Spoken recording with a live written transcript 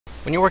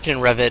When you're working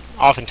in Revit,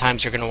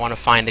 oftentimes you're going to want to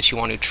find that you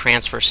want to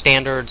transfer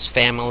standards,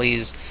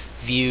 families,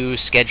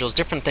 views, schedules,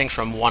 different things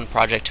from one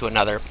project to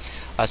another.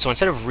 So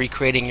instead of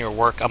recreating your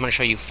work, I'm going to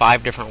show you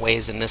 5 different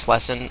ways in this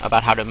lesson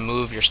about how to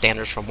move your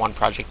standards from one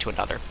project to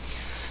another.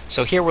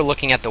 So here we're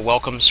looking at the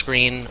welcome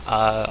screen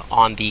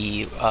on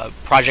the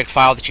project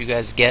file that you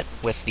guys get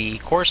with the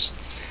course,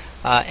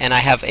 and I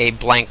have a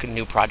blank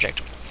new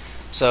project.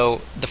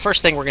 So the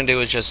first thing we're going to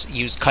do is just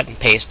use cut and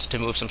paste to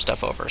move some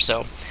stuff over.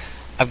 So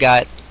I've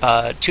got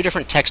 2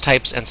 different text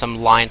types and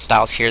some line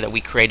styles here that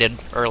we created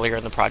earlier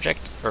in the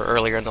project, or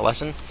earlier in the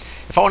lesson.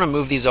 If I want to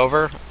move these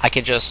over, I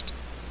can just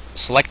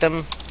select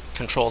them,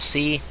 Control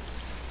C,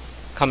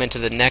 come into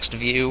the next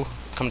view,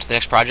 come to the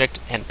next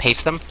project, and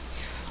paste them.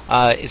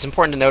 It's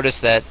important to notice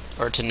that,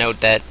 or to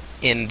note that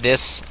in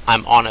this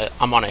I'm on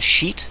a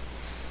sheet,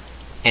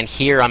 and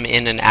here I'm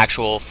in an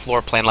actual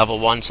floor plan level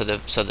 1, so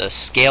the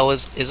scale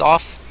is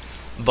off.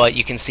 But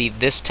you can see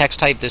this text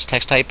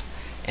type,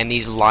 and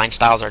these line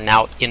styles are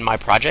now in my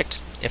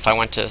project. If I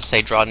went to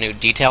say draw a new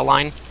detail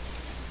line,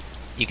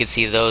 you can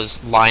see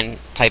those line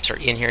types are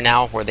in here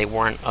now where they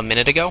weren't a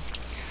minute ago.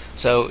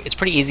 So it's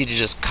pretty easy to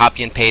just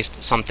copy and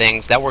paste some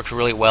things. That works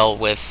really well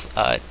with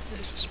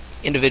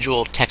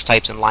individual text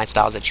types and line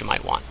styles that you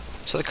might want.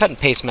 So the cut and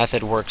paste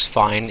method works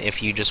fine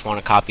if you just want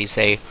to copy,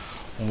 say,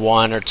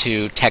 1 or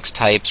 2 text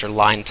types or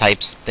line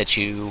types that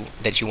you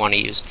want to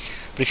use.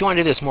 But if you want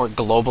to do this more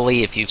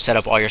globally, if you've set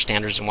up all your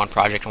standards in one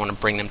project and want to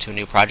bring them to a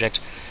new project,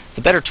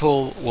 the better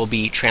tool will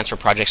be Transfer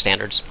Project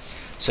Standards.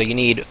 So you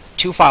need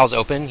 2 files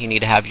open. You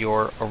need to have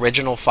your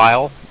original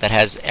file that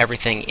has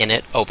everything in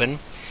it open,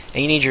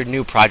 and you need your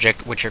new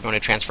project, which you're going to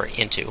transfer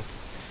into.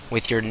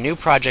 With your new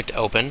project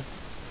open,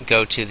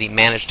 go to the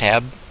Manage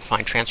tab,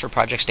 find Transfer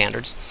Project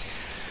Standards,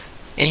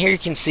 and here you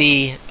can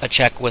see a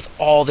check with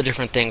all the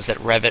different things that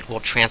Revit will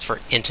transfer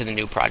into the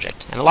new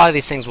project. And a lot of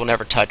these things we'll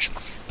never touch,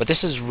 but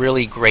this is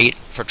really great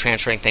for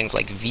transferring things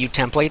like view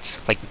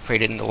templates, like we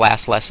created in the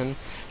last lesson,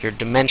 your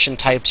dimension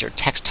types, your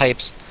text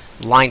types,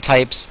 line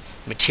types,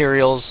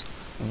 materials,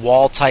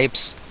 wall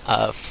types,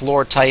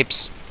 floor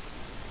types,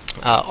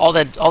 all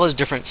those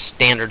different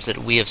standards that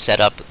we have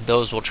set up,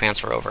 those will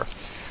transfer over.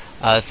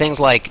 Things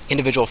like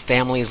individual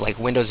families, like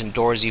windows and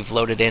doors you've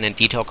loaded in and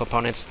detail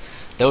components,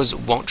 those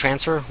won't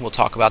transfer. We'll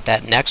talk about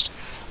that next.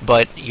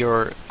 But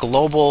your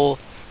global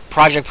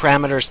project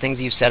parameters,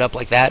 things you've set up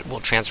like that, will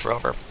transfer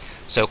over.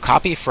 So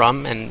copy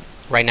from, and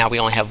right now we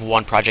only have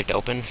 1 project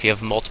open. If you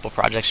have multiple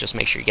projects, just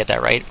make sure you get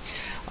that right.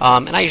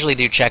 And I usually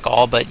do check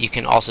all, but you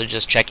can also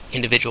just check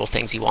individual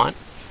things you want.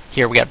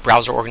 Here we got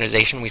browser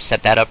organization. We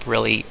set that up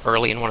really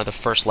early in one of the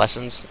first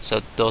lessons,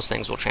 so those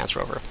things will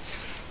transfer over.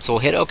 So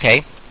we'll hit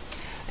OK,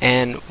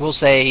 and we'll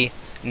say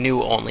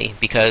new only,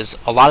 because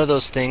a lot of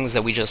those things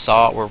that we just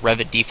saw were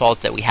Revit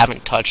defaults that we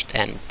haven't touched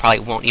and probably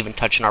won't even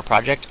touch in our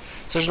project,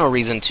 so there's no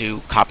reason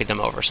to copy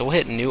them over. So we'll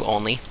hit new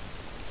only,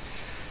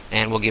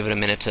 and we'll give it a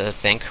minute to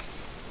think.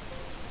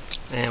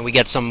 And we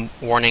get some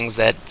warnings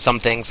that some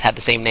things had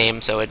the same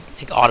name, so it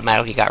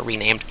automatically got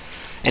renamed,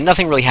 and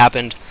nothing really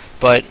happened.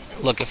 But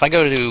look, if I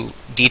go to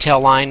detail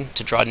line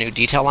to draw a new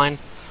detail line,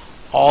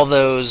 all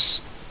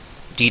those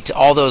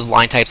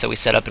line types that we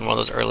set up in one of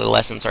those early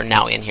lessons are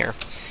now in here.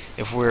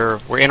 If we're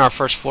in our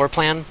first floor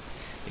plan,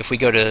 if we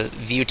go to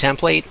view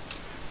template,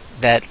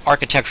 that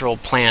architectural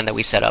plan that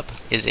we set up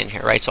is in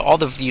here, right? So all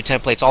the view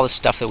templates, all the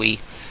stuff that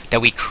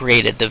we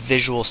created, the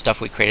visual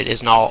stuff we created,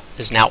 is now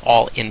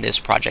all in this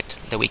project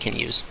that we can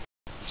use.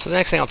 So the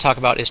next thing I'll talk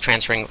about is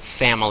transferring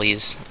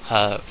families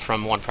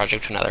from one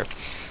project to another.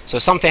 So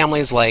some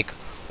families like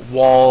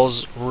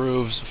walls,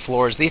 roofs,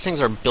 floors, these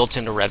things are built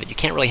into Revit. You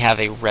can't really have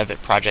a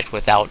Revit project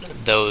without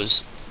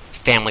those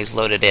families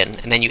loaded in,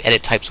 and then you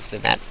edit types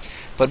within that.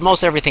 But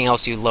most everything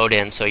else you load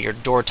in, so your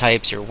door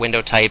types, your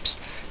window types,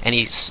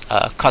 any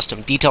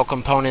custom detail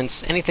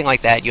components, anything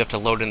like that, you have to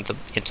load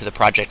into the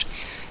project.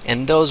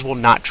 And those will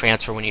not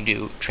transfer when you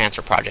do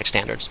Transfer Project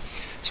Standards.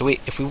 So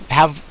if we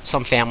have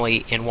some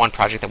family in one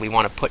project that we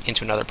want to put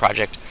into another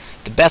project,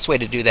 the best way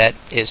to do that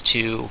is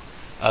to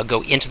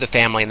go into the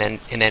family and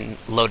then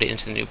load it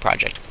into the new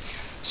project.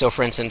 So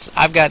for instance,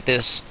 I've got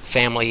this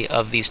family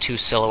of these 2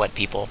 silhouette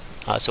people.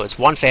 So it's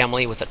one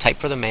family with a type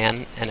for the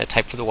man and a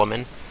type for the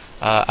woman.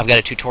 I've got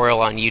a tutorial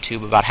on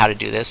YouTube about how to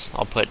do this.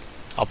 I'll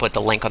put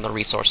the link on the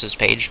resources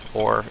page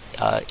or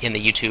in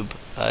the YouTube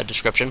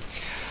description.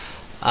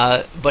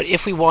 But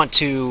if we want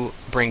to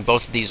bring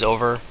both of these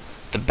over,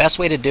 the best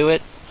way to do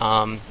it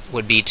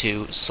would be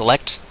to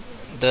select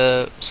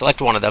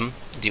one of them,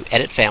 do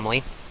Edit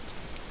Family,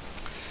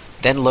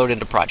 then load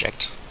into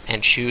Project,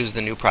 and choose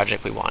the new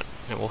project we want,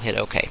 and we'll hit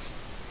OK.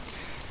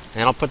 And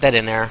then I'll put that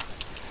in there,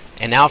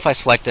 and now if I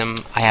select them,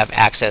 I have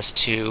access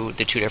to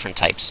the 2 different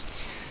types.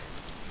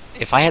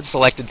 If I had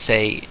selected,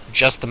 say,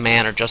 just the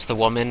man or just the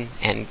woman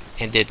and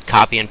did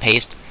copy and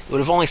paste, it would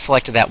have only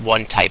selected that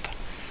one type.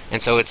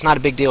 And so it's not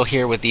a big deal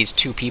here with these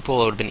 2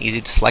 people. It would have been easy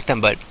to select them,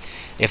 but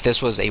if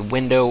this was a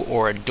window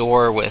or a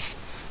door with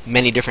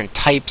many different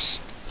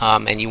types,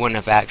 and you wouldn't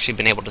have actually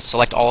been able to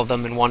select all of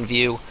them in one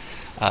view,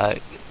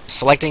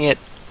 selecting it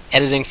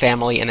editing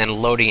family and then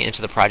loading it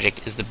into the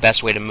project is the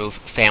best way to move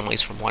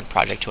families from one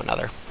project to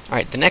another.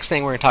 Alright, the next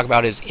thing we're going to talk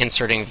about is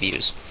inserting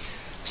views.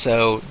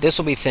 So this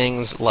will be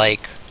things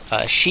like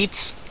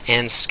sheets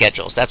and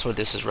schedules. That's what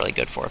this is really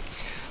good for.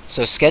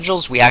 So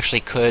schedules, we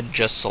actually could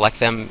just select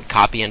them,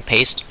 copy and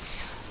paste,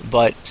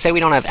 but say we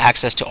don't have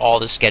access to all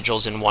the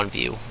schedules in one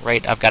view,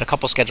 right? I've got a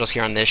couple schedules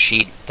here on this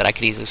sheet that I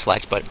could easily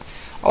select, but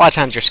a lot of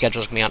times your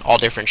schedules can be on all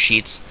different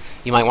sheets.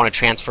 You might want to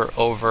transfer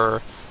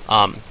over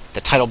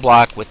the title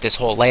block with this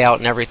whole layout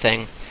and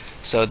everything.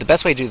 So the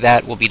best way to do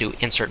that will be to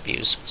insert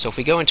views. So if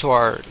we go into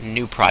our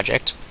new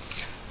project,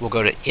 we'll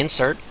go to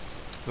Insert,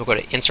 we'll go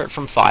to Insert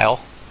from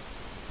File,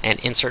 and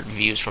Insert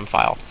Views from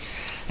File.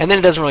 And then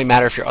it doesn't really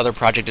matter if your other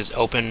project is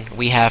open.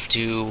 We have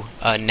to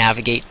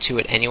navigate to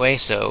it anyway.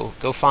 So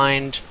go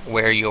find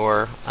where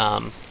your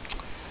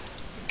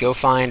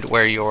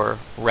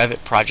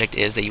Revit project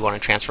is that you want to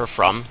transfer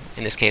from.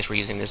 In this case, we're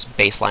using this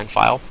baseline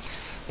file.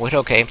 We'll hit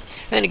OK, and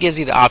then it gives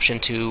you the option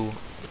to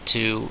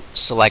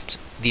select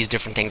these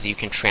different things that you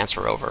can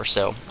transfer over.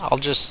 So I'll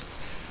just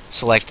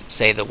select,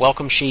 say, the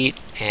welcome sheet,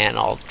 and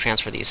I'll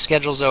transfer these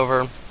schedules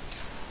over.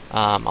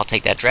 I'll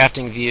take that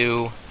drafting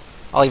view.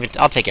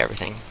 I'll take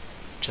everything,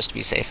 just to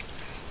be safe.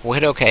 We'll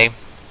hit OK.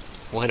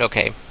 We'll hit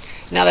OK.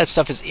 Now that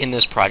stuff is in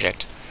this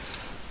project.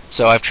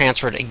 So I've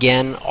transferred,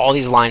 again, all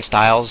these line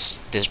styles,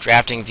 this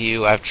drafting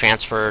view. I've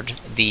transferred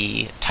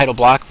the title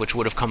block, which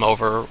would have come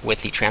over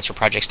with the transfer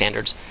project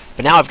standards.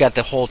 But now I've got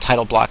the whole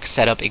title block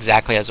set up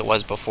exactly as it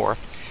was before.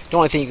 The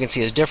only thing you can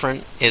see is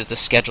different is the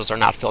schedules are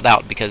not filled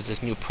out because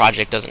this new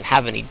project doesn't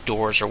have any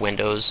doors or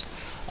windows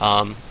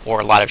or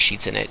a lot of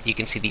sheets in it. You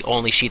can see the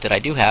only sheet that I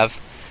do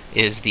have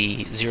is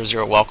the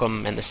 00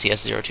 welcome and the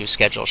CS02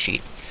 schedule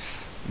sheet.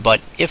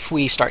 But if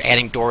we start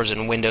adding doors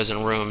and windows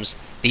and rooms,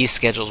 these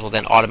schedules will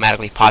then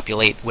automatically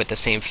populate with the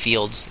same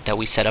fields that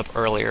we set up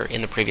earlier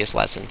in the previous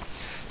lesson.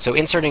 So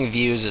inserting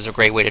views is a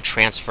great way to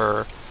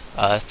transfer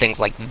things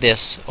like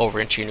this over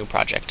into your new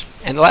project.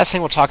 And the last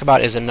thing we'll talk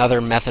about is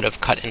another method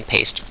of cut and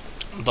paste.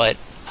 But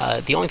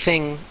the only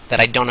thing that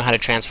I don't know how to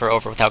transfer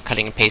over without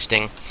cutting and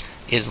pasting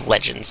is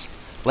legends.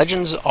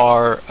 Legends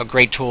are a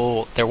great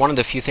tool. They're one of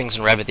the few things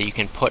in Revit that you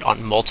can put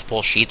on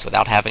multiple sheets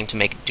without having to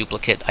make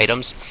duplicate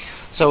items.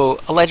 So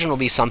a legend will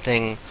be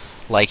something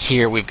like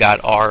here we've got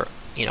our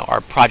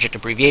project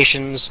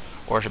abbreviations,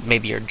 or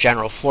maybe your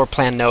general floor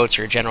plan notes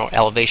or your general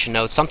elevation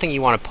notes, something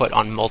you want to put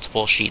on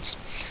multiple sheets.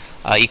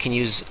 You can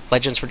use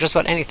legends for just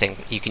about anything.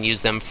 You can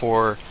use them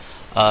for,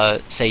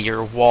 say,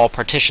 your wall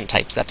partition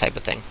types, that type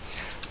of thing.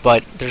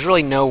 But there's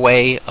really no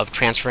way of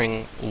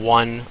transferring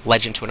one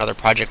legend to another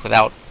project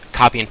without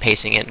copy and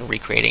pasting it and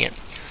recreating it.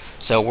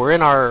 So we're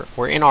in our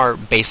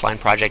baseline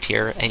project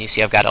here, and you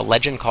see I've got a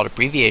legend called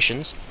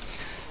abbreviations.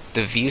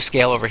 The view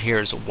scale over here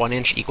is 1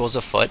 inch equals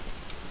a foot.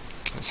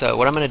 So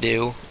what I'm going to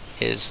do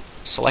is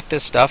select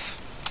this stuff,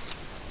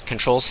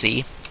 Control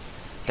C.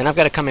 Then I've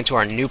got to come into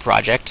our new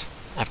project.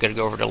 I've got to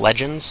go over to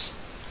Legends,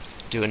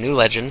 do a new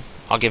legend.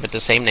 I'll give it the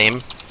same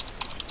name.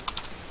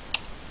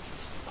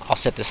 I'll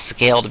set the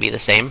scale to be the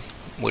same,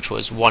 which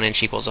was 1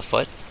 inch equals a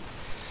foot.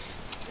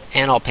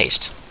 And I'll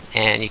paste.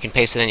 And you can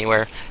paste it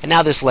anywhere. And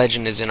now this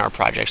legend is in our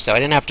project. So I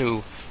didn't have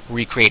to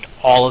recreate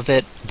all of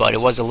it, but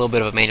it was a little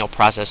bit of a manual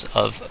process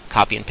of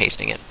copy and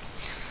pasting it.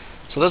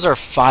 So those are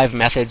 5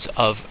 methods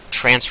of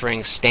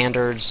transferring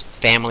standards,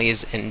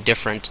 families, and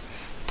different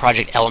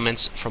project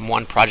elements from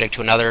one project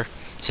to another,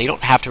 so you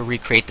don't have to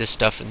recreate this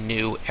stuff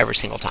new every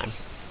single time.